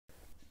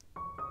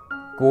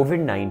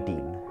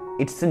COVID-19,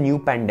 it's the new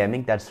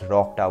pandemic that's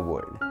rocked our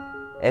world.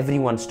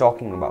 Everyone's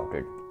talking about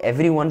it.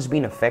 Everyone's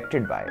been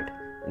affected by it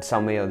in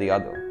some way or the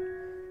other.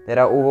 There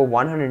are over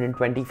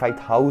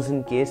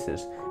 125,000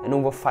 cases and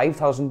over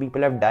 5,000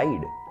 people have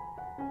died.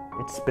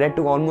 It's spread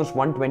to almost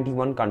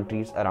 121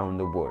 countries around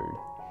the world.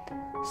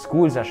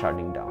 Schools are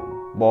shutting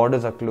down,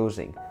 borders are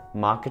closing,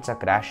 markets are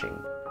crashing.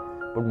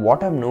 But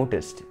what I've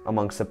noticed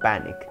amongst the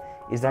panic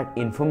is that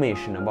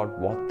information about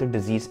what the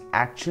disease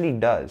actually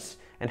does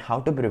and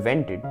how to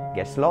prevent it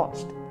gets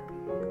lost.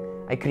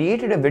 I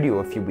created a video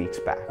a few weeks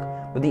back,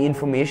 but the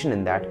information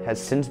in that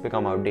has since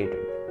become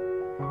outdated.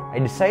 I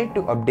decided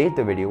to update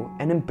the video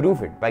and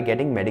improve it by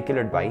getting medical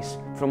advice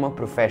from a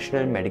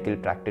professional medical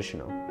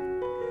practitioner.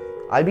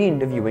 I'll be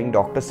interviewing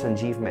Dr.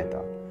 Sanjeev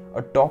Mehta,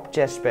 a top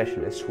chest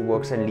specialist who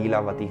works at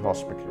Lilavati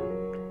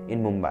Hospital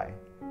in Mumbai.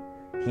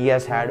 He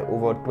has had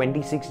over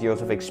 26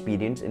 years of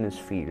experience in his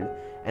field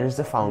and is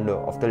the founder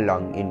of the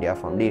Lung India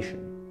Foundation.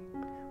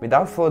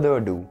 Without further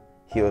ado,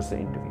 here's the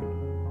interview.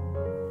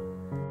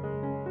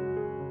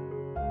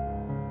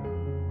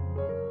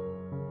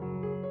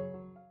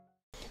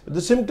 The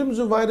symptoms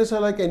of virus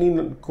are like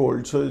any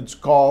cold, so it's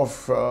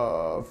cough,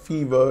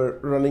 fever,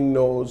 running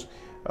nose,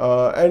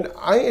 and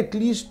I at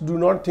least do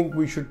not think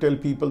we should tell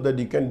people that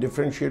you can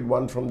differentiate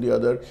one from the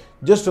other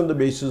just on the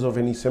basis of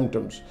any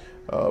symptoms.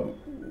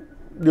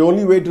 The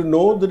only way to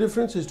know the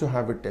difference is to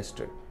have it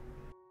tested.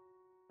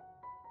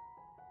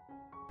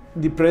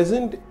 The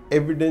present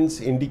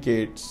evidence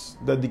indicates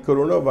that the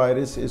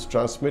coronavirus is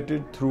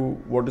transmitted through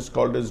what is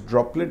called as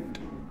droplet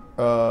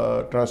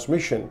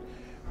transmission,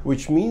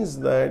 which means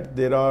that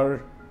there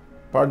are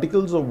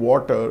particles of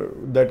water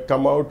that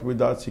come out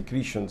with our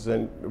secretions,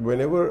 and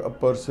whenever a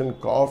person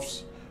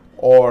coughs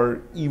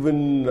or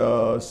even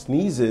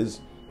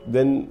sneezes,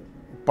 then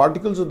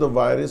particles of the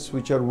virus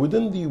which are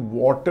within the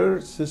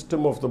water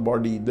system of the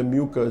body, the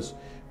mucus,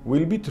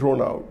 will be thrown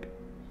out.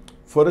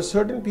 For a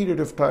certain period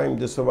of time,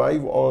 they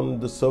survive on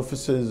the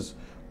surfaces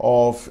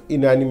of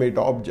inanimate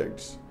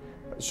objects.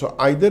 So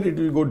either it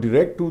will go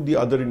direct to the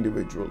other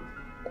individual,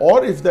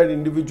 or if that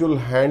individual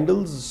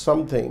handles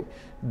something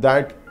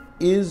that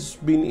is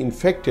being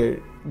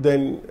infected,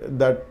 then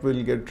that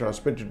will get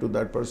transmitted to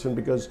that person,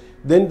 because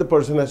then the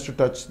person has to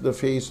touch the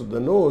face or the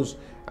nose,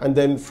 and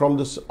then from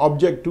this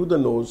object to the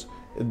nose,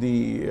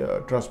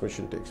 the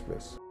transmission takes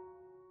place.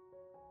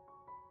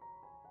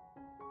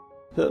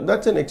 So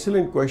that's an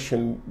excellent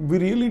question. We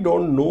really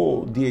don't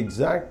know the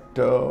exact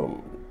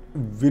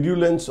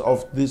virulence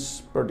of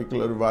this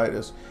particular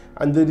virus,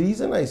 and the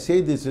reason I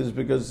say this is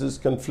because there's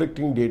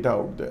conflicting data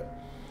out there.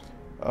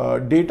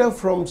 Data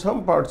from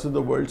some parts of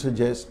the world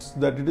suggests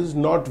that it is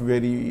not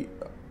very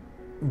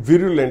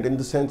virulent in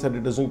the sense that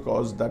it doesn't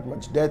cause that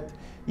much death,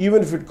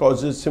 even if it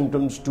causes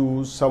symptoms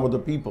to some of the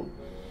people.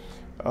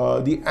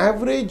 The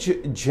average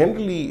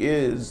generally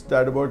is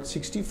that about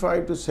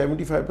 65 to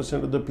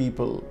 75% of the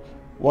people,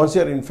 once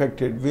they are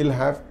infected, will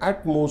have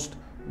at most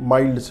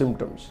mild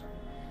symptoms.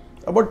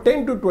 About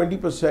 10 to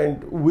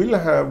 20% will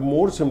have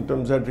more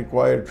symptoms that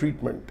require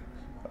treatment,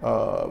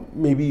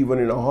 maybe even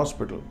in a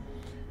hospital.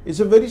 It's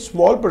a very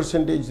small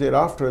percentage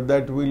thereafter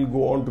that will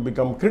go on to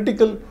become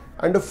critical,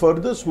 and a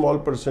further small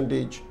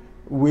percentage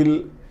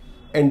will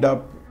end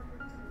up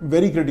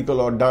very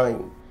critical or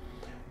dying.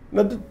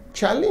 Now the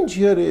challenge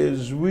here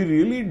is we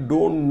really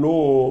don't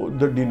know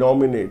the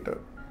denominator,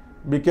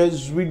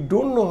 because we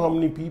don't know how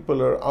many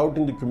people are out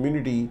in the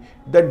community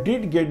that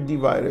did get the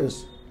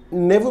virus,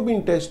 never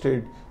been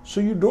tested,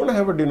 so you don't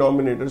have a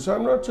denominator. So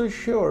I'm not so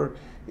sure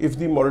if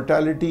the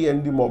mortality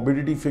and the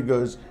morbidity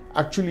figures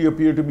actually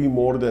appear to be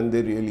more than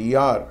they really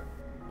are.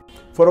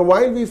 For a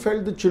while we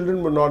felt the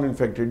children were not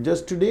infected.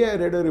 Just today I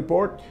read a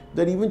report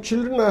that even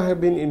children have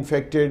been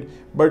infected,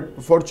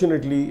 but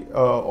fortunately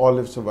all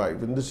have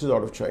survived, and this is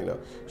out of China.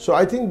 So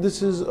I think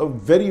this is a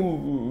very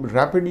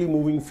rapidly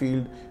moving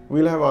field.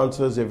 We'll have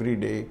answers every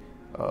day.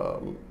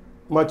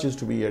 Much is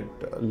to be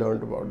yet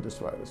learned about this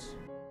virus.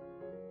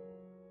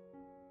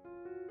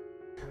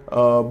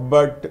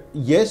 But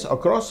yes,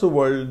 across the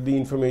world the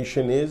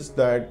information is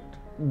that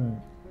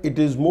it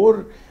is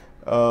more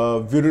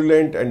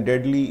virulent and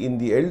deadly in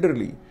the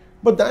elderly,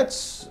 but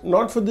that's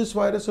not for this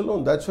virus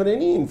alone, that's for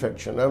any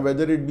infection,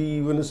 whether it be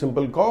even a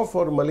simple cough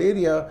or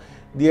malaria.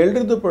 The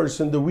elder the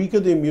person, the weaker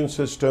the immune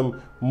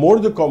system, more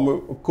the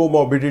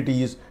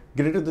comorbidities,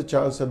 greater the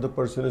chance that the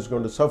person is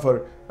going to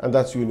suffer, and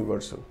that's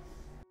universal.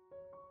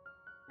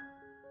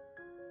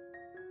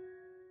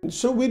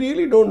 So we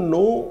really don't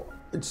know.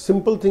 It's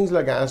simple things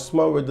like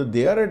asthma, whether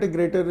they are at a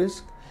greater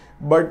risk,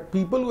 but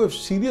people who have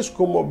serious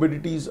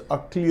comorbidities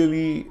are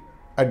clearly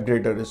at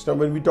greater risk. Now,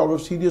 when we talk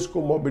of serious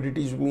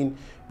comorbidities, we mean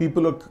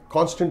people who are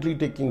constantly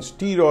taking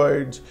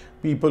steroids,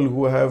 people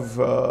who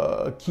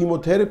have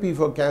chemotherapy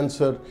for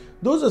cancer.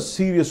 Those are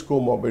serious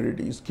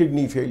comorbidities,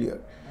 kidney failure.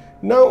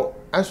 Now,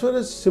 as far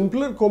as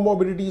simpler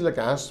comorbidities like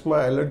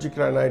asthma, allergic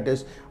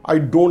rhinitis, I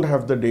don't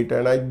have the data,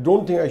 and I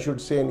don't think I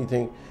should say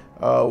anything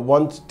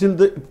till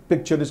the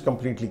picture is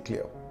completely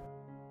clear.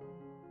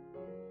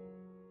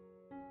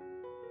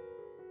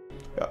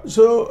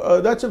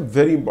 So that's a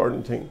very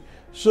important thing.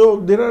 So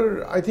there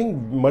are, I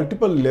think,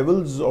 multiple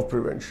levels of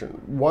prevention.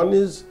 One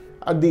is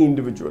at the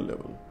individual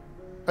level,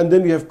 and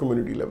then we have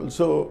community level.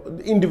 So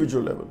the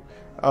individual level.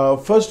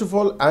 First of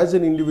all, as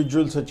an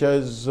individual, such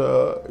as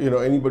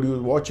anybody who's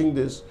watching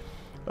this,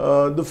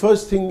 the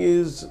first thing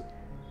is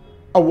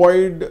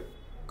avoid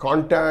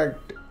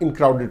contact in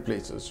crowded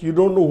places. You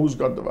don't know who's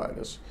got the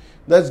virus.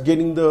 That's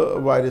getting the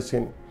virus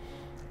in.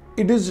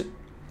 It is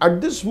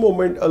at this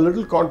moment a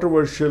little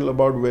controversial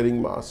about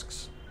wearing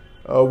masks.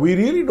 We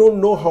really don't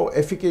know how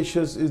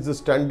efficacious is the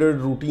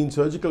standard routine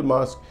surgical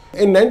mask.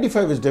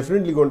 N95 is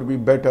definitely going to be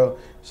better.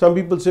 Some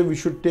people say we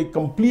should take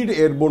complete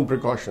airborne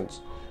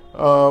precautions.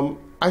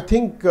 I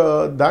think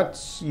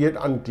that's yet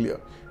unclear.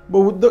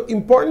 But the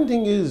important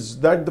thing is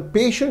that the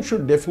patient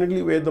should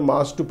definitely wear the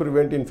mask to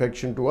prevent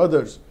infection to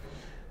others.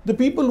 The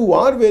people who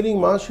are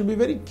wearing masks should be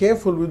very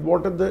careful with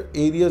what are the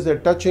areas they're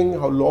touching,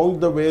 how long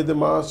they wear the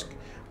mask,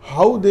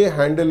 how they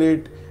handle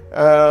it.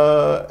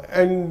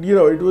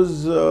 It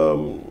was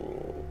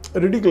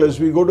ridiculous.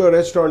 We go to a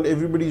restaurant,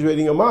 everybody's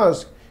wearing a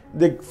mask.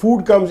 The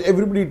food comes,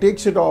 everybody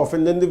takes it off,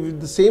 and then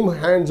with the same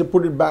hands they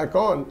put it back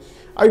on.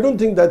 I don't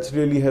think that's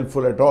really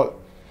helpful at all.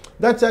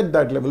 That's at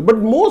that level. But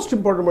most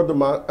important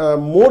about the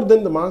more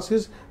than the mask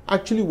is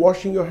actually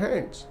washing your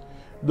hands.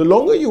 The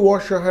longer you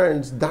wash your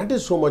hands, that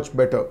is so much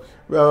better.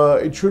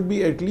 It should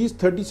be at least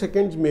 30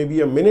 seconds,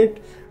 maybe a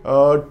minute.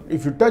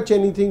 If you touch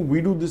anything,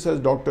 we do this as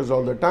doctors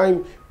all the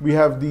time. We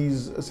have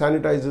these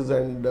sanitizers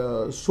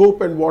and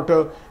soap and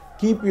water.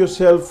 Keep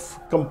yourself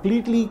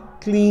completely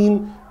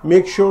clean.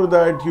 Make sure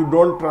that you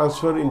don't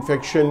transfer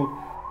infection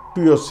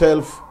to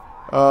yourself.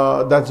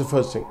 That's the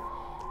first thing.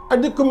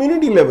 At the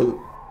community level,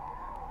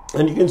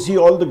 and you can see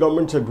all the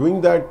governments are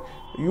doing that,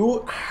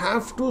 you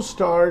have to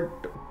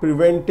start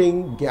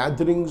preventing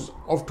gatherings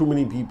of too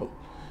many people.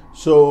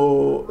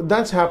 So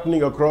that's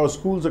happening across.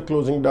 Schools are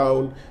closing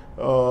down,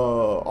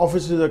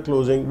 offices are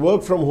closing,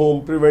 work from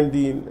home, prevent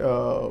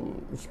the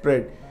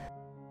spread.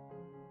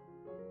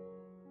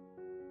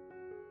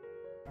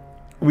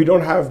 We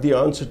don't have the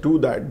answer to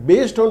that.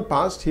 Based on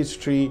past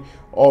history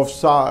of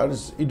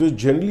SARS, it was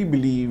generally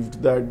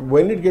believed that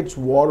when it gets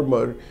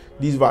warmer,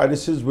 these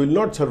viruses will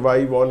not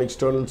survive on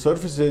external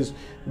surfaces,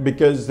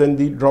 because then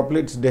the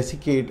droplets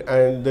desiccate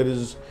and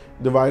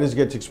the virus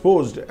gets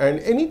exposed. And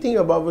anything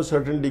above a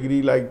certain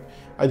degree, like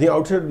I think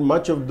outside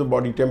much of the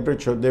body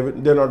temperature,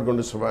 they're not going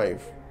to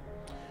survive.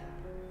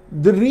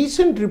 The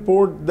recent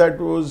report that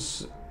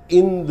was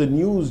in the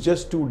news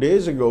just 2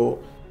 days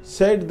ago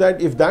said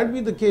that if that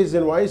be the case,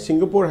 then why is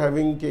Singapore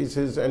having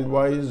cases and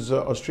why is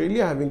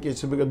Australia having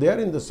cases? Because they are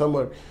in the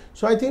summer.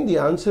 So I think the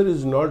answer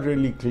is not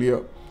really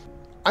clear.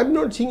 I'm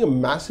not seeing a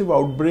massive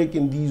outbreak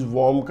in these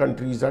warm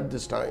countries at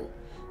this time.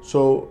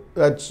 So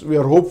we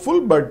are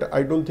hopeful, but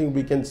I don't think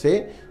we can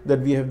say that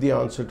we have the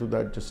answer to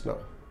that just now.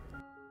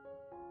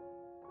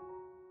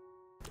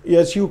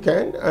 Yes, you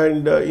can.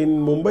 And in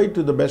Mumbai,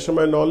 to the best of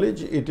my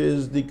knowledge, it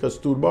is the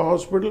Kasturba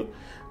Hospital.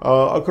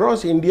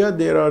 Across India,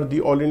 there are the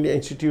All India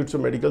Institutes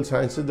of Medical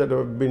Sciences that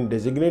have been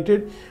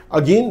designated.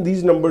 Again,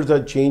 these numbers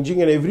are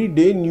changing and every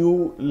day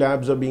new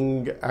labs are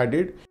being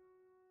added.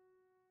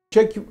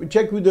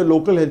 Check with the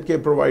local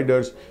healthcare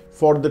providers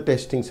for the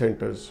testing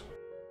centers.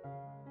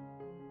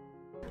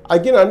 I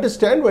can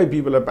understand why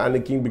people are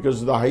panicking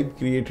because of the hype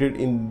created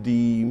in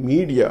the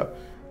media.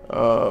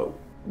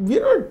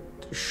 We're not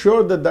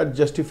sure that that's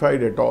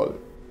justified at all.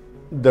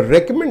 The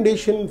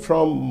recommendation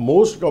from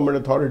most government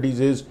authorities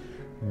is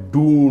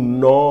do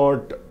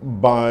not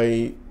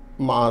buy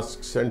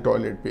masks and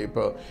toilet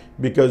paper,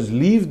 because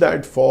leave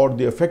that for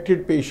the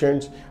affected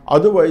patients.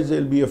 Otherwise,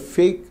 there will be a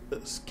fake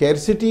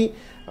scarcity.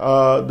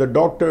 The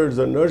doctors,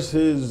 the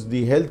nurses,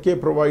 the healthcare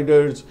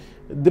providers,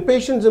 the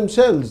patients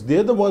themselves,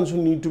 they're the ones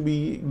who need to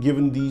be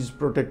given these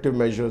protective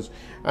measures.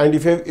 And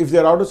if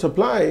they're out of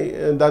supply,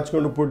 that's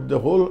going to put the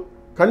whole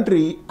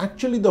country,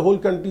 actually the whole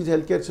country's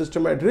healthcare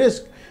system at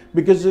risk,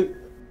 because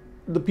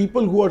the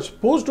people who are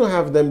supposed to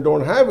have them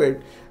don't have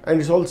it, and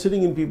it's all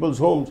sitting in people's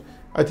homes.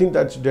 I think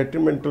that's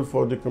detrimental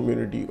for the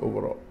community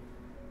overall.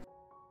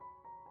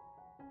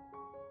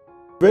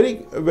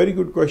 Very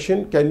good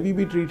question. Can we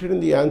be treated?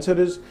 And the answer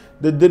is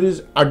that there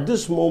is at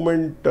this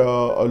moment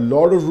a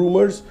lot of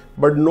rumors,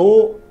 but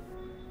no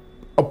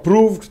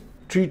approved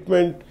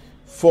treatment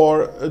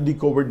for the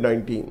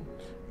COVID-19.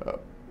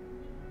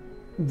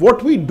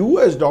 What we do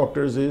as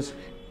doctors is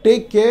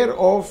take care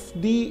of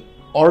the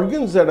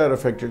organs that are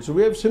affected. So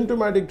we have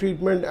symptomatic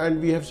treatment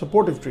and we have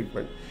supportive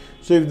treatment.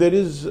 So if there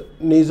is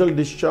nasal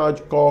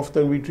discharge, cough,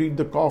 then we treat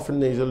the cough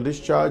and nasal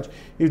discharge.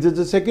 If there's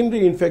a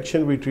secondary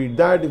infection, we treat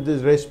that. If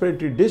there's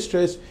respiratory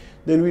distress,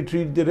 then we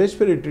treat the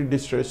respiratory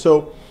distress.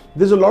 So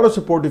there's a lot of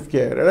supportive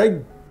care, and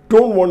I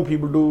don't want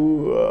people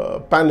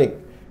to panic.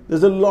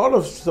 There's a lot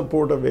of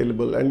support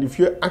available, and if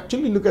you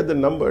actually look at the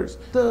numbers,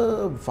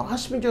 the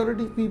vast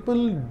majority of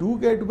people do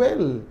get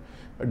well.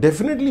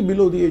 Definitely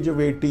below the age of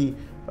 80.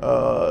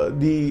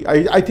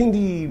 I think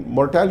the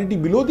mortality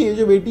below the age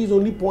of 80 is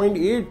only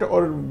 0.8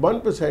 or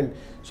 1%.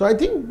 So I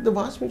think the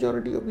vast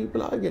majority of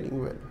people are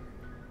getting well.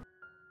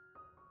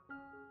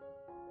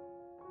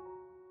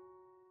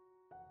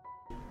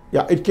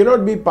 Yeah, it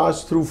cannot be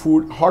passed through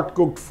food. Hot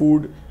cooked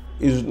food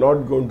is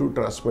not going to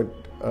transmit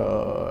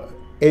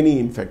any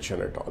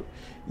infection at all.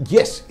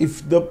 Yes,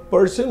 if the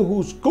person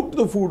who's cooked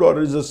the food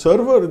or is a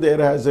server there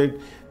has it,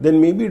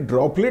 then maybe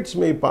droplets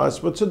may pass.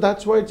 But so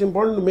that's why it's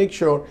important to make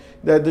sure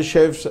that the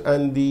chefs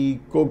and the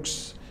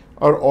cooks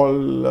are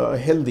all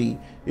healthy.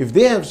 If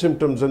they have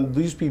symptoms, and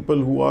these people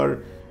who are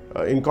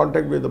in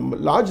contact with a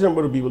large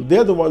number of people,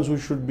 they're the ones who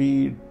should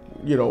be,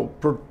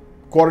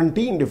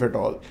 quarantined if at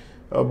all.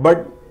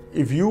 But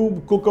if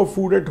you cook a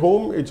food at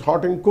home, it's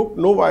hot and cooked,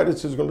 no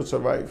virus is going to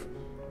survive.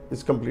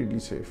 It's completely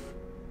safe.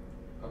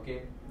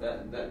 Okay,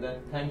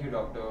 thank you,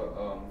 doctor,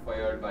 for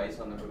your advice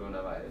on the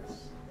coronavirus.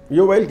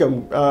 You're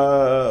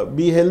welcome.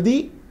 Be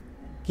healthy,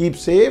 keep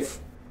safe,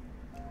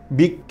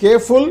 be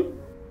careful,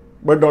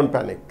 but don't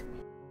panic.